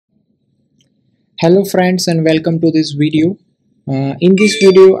Hello friends and welcome to this video. In this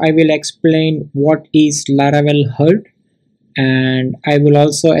video I will explain what is Laravel Herd, and I will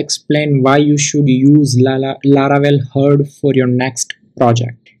also explain why you should use Laravel Herd for your next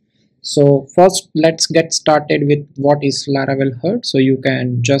project. So first let's get started with what is Laravel Herd. So you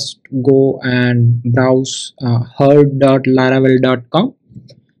can just go and browse herd.laravel.com,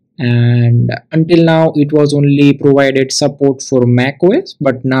 and until now it was only provided support for macOS,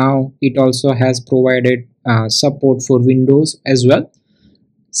 but now it also has provided support for Windows as well.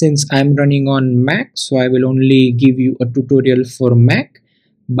 Since I'm running on Mac, so I will only give you a tutorial for Mac,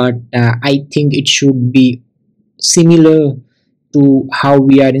 but I think it should be similar to how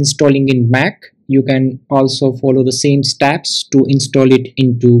we are installing in Mac. You can also follow the same steps to install it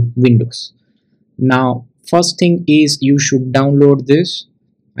into Windows. Now first thing is you should download this.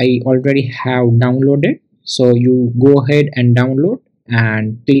 I already have downloaded, so you go ahead and download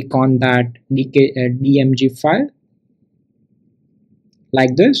and click on that DMG file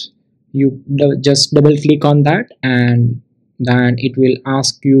like this. You just double click on that, and then it will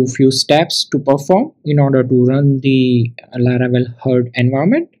ask you few steps to perform in order to run the Laravel Herd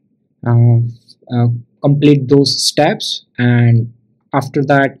environment. Complete those steps, and after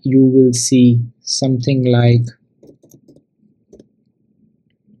that you will see something like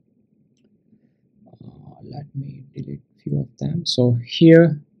let me delete few of them. So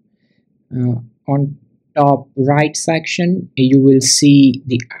here on top right section you will see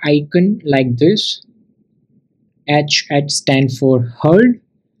the icon like this. H stands for Herd,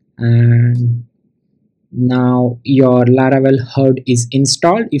 and now your Laravel Herd is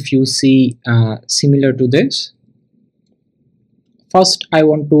installed. If you see similar to this, first I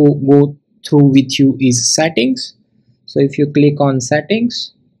want to go through with you is settings. So if you click on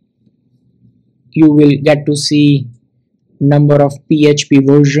settings, you will get to see number of PHP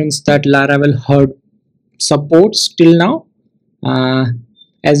versions that Laravel Herd supports till now.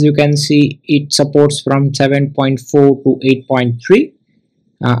 As you can see, it supports from 7.4 to 8.3.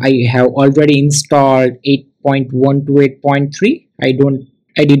 I have already installed 8.1 to 8.3.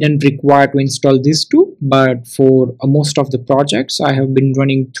 I didn't require to install these two, but for most of the projects I have been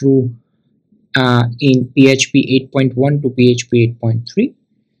running through in PHP 8.1 to PHP 8.3.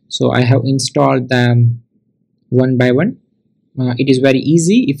 So I have installed them one by one. It is very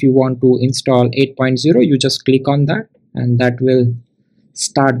easy. If you want to install 8.0, you just click on that, and that will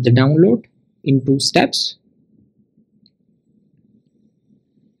start the download in 2 steps.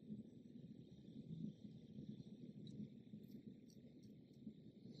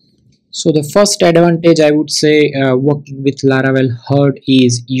 So the first advantage I would say working with Laravel Herd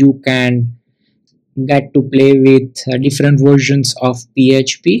is you can get to play with different versions of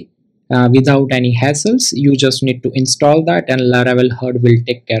PHP without any hassles. You just need to install that and Laravel Herd will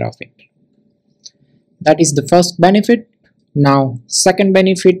take care of it. That is the first benefit. Now second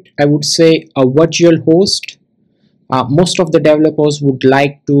benefit, I would say a virtual host. Most of the developers would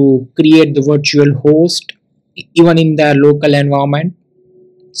like to create the virtual host even in their local environment,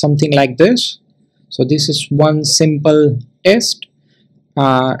 something like this. So this is one simple test,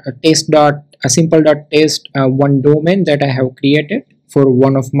 a simple.test one domain that I have created for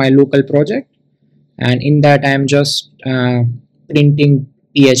one of my local project, and in that I am just printing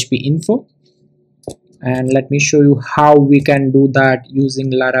PHP info. And let me show you how we can do that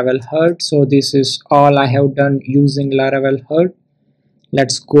using Laravel Herd. So this is all I have done using Laravel Herd.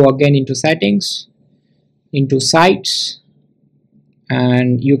 Let's go again into settings, into sites,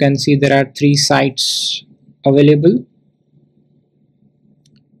 and you can see there are 3 sites available.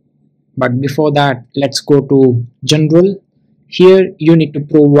 But before that, let's go to general. Here you need to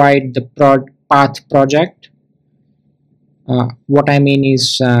provide the path project. What I mean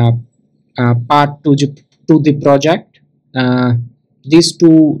is path to the project. These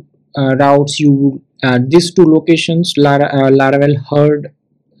two routes, these 2 locations, Laravel Herd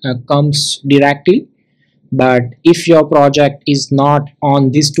comes directly. But if your project is not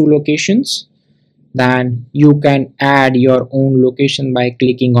on these 2 locations, then you can add your own location by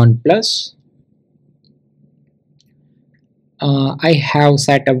clicking on plus. I have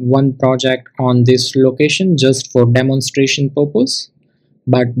set up one project on this location just for demonstration purpose,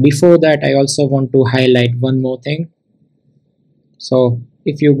 but before that I also want to highlight one more thing. So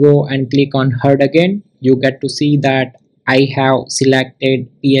if you go and click on Herd again, you get to see that I have selected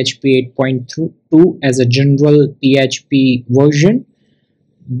PHP 8.2 as a general PHP version,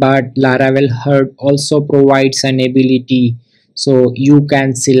 but Laravel Herd also provides an ability so you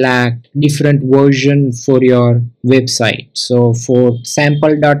can select different version for your website. So for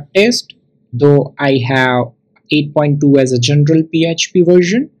sample.test, though I have 8.2 as a general PHP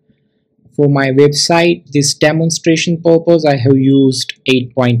version, For my website, this demonstration purpose, I have used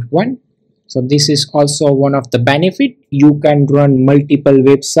 8.1. So this is also one of the benefit. You can run multiple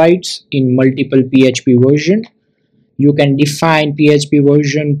websites in multiple PHP version. You can define PHP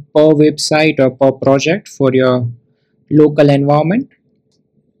version per website or per project for your local environment.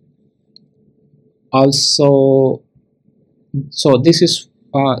 Also, so this is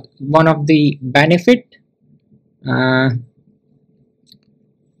one of the benefit.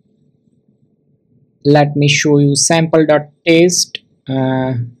 Let me show you sample.test.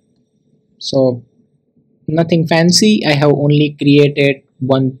 So nothing fancy. I have only created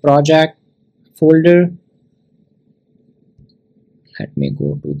one project folder. Let me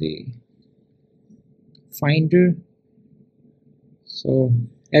go to the Finder. So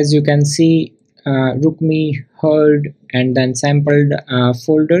as you can see, Rukmi Herd and then sampled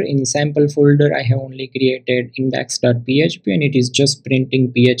folder. In sample folder, I have only created index.php and it is just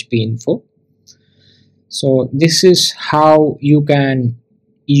printing PHP info. So this is how you can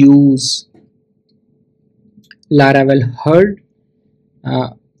use Laravel Herd.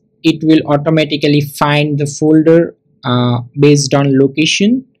 It will automatically find the folder based on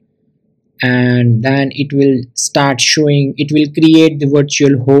location, and then it will start showing, it will create the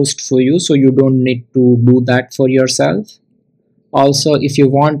virtual host for you, so you don't need to do that for yourself. Also, if you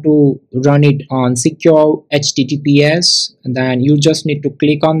want to run it on secure HTTPS, then you just need to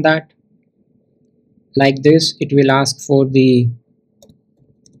click on that like this. It will ask for the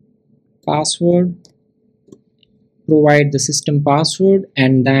password, provide the system password,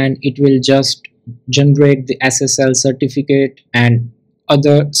 and then it will just generate the SSL certificate and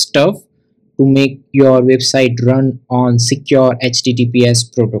other stuff to make your website run on secure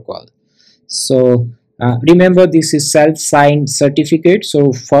HTTPS protocol. So remember, this is self-signed certificate.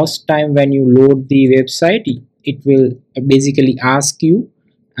 So first time when you load the website, it will basically ask you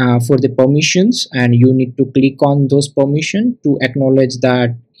for the permissions, and you need to click on those permissions to acknowledge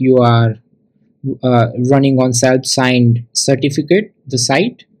that you are running on self-signed certificate the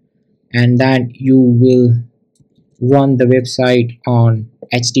site, and then you will run the website on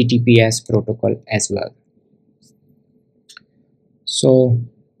HTTPS protocol as well. So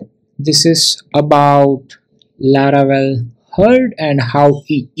this is about Laravel Herd and how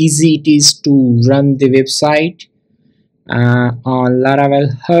easy it is to run the website on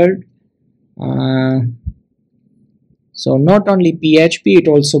Laravel Herd. So not only PHP, it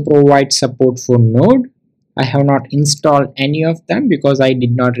also provides support for Node. I have not installed any of them because I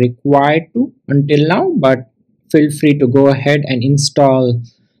did not require to until now, but feel free to go ahead and install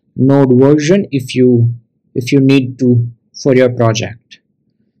Node version if you need to for your project.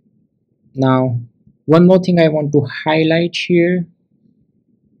 Now, one more thing I want to highlight here.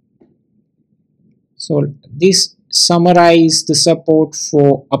 So this summarizes the support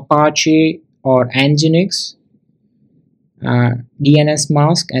for Apache or Nginx, DNS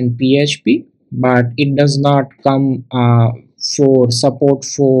mask and PHP, but it does not come for support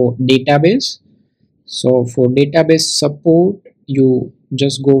for database. So for database support, you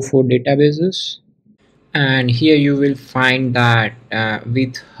just go for databases, and here you will find that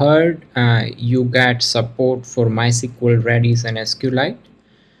with Herd you get support for MySQL, Redis and SQLite,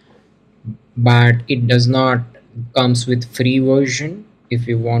 but it does not comes with free version. If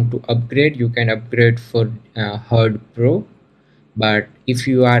you want to upgrade, you can upgrade for Herd Pro, but if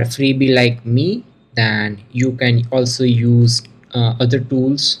you are freebie like me, then you can also use other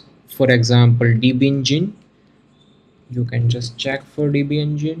tools. For example, DB Engine. You can just check for DB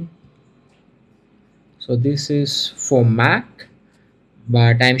Engine. So this is for Mac,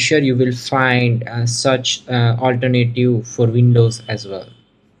 but I'm sure you will find such alternative for Windows as well.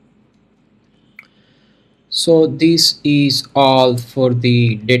 So this is all for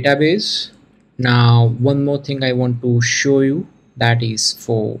the database. Now one more thing I want to show you, that is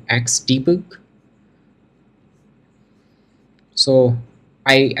for XDebug. So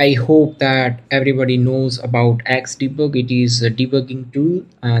I hope that everybody knows about XDebug. It is a debugging tool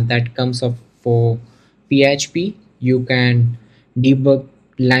that comes up for PHP. You can debug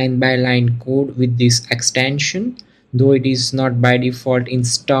line by line code with this extension, though it is not by default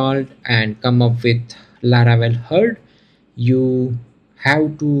installed and come up with Laravel Herd. You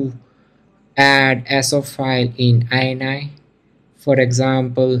have to add SO file in ini. For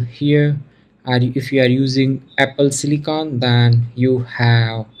example, here if you are using Apple Silicon, then you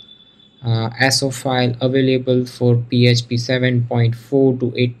have SO file available for PHP 7.4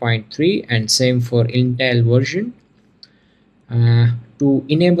 to 8.3, and same for Intel version. To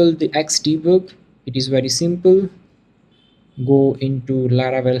enable the XDebug, it is very simple. Go into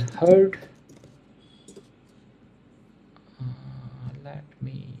Laravel Herd. Let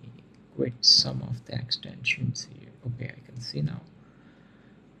me quit some of the extensions here. Okay, I can see now.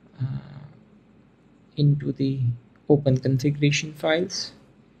 Into the open configuration files,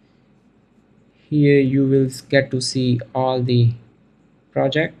 here you will get to see all the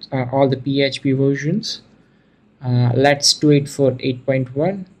projects, all the PHP versions. Let's do it for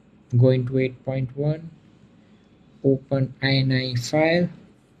 8.1. Go into 8.1, open ini file,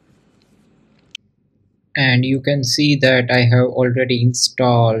 and you can see that I have already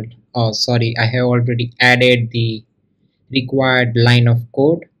installed, I have already added the required line of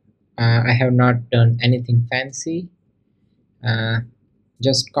code. I have not done anything fancy,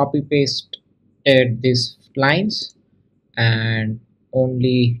 just copy pasted these lines and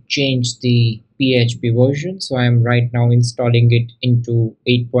only change the PHP version. So I am right now installing it into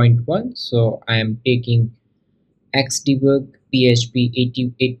 8.1. So I am taking XDebug PHP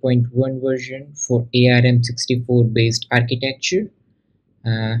 8.1 version for ARM64 based architecture,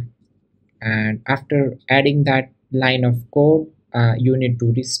 and after adding that line of code, you need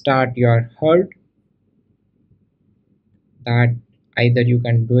to restart your herd. That either you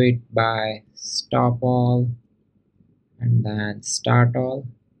can do it by stop all and then start all,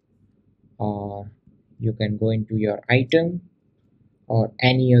 or you can go into your item or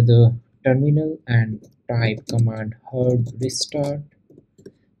any other terminal and type command herd restart.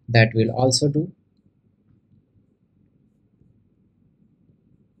 That will also do.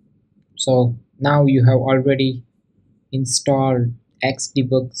 So now you have already installed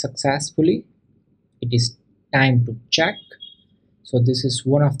XDebug successfully. It is time to check. So this is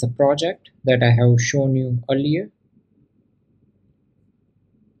one of the project that I have shown you earlier.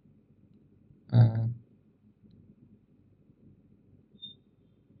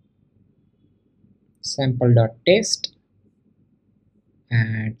 Sample.test,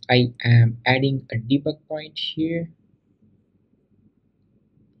 and I am adding a debug point here.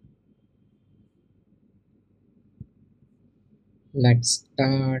 Let's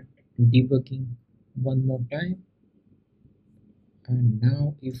start debugging one more time, and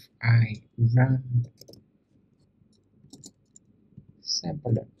now if I run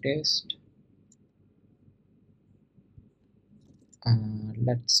sample.test,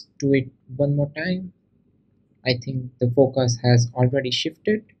 let's do it one more time. I think the focus has already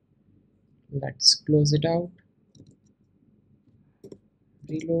shifted. Let's close it out,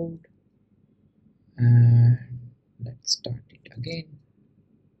 reload, and let's start it again.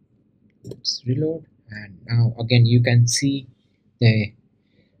 Let's reload, and now again you can see the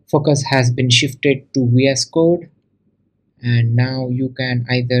focus has been shifted to VSCode, and now you can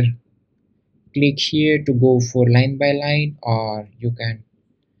either click here to go for line by line, or you can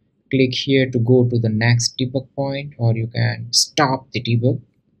click here to go to the next debug point, or you can stop the debug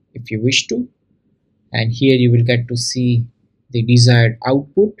if you wish to, and here you will get to see the desired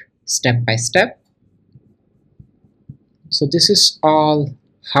output step by step. So this is all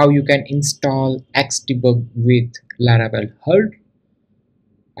how you can install XDebug with Laravel Herd.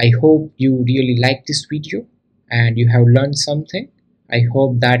 I hope you really like this video and you have learned something. I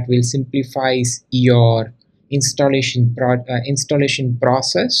hope that will simplify your installation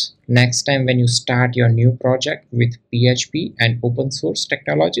process next time when you start your new project with PHP and open source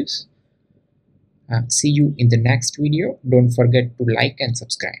technologies. See you in the next video. Don't forget to like and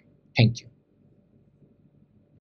subscribe. Thank you.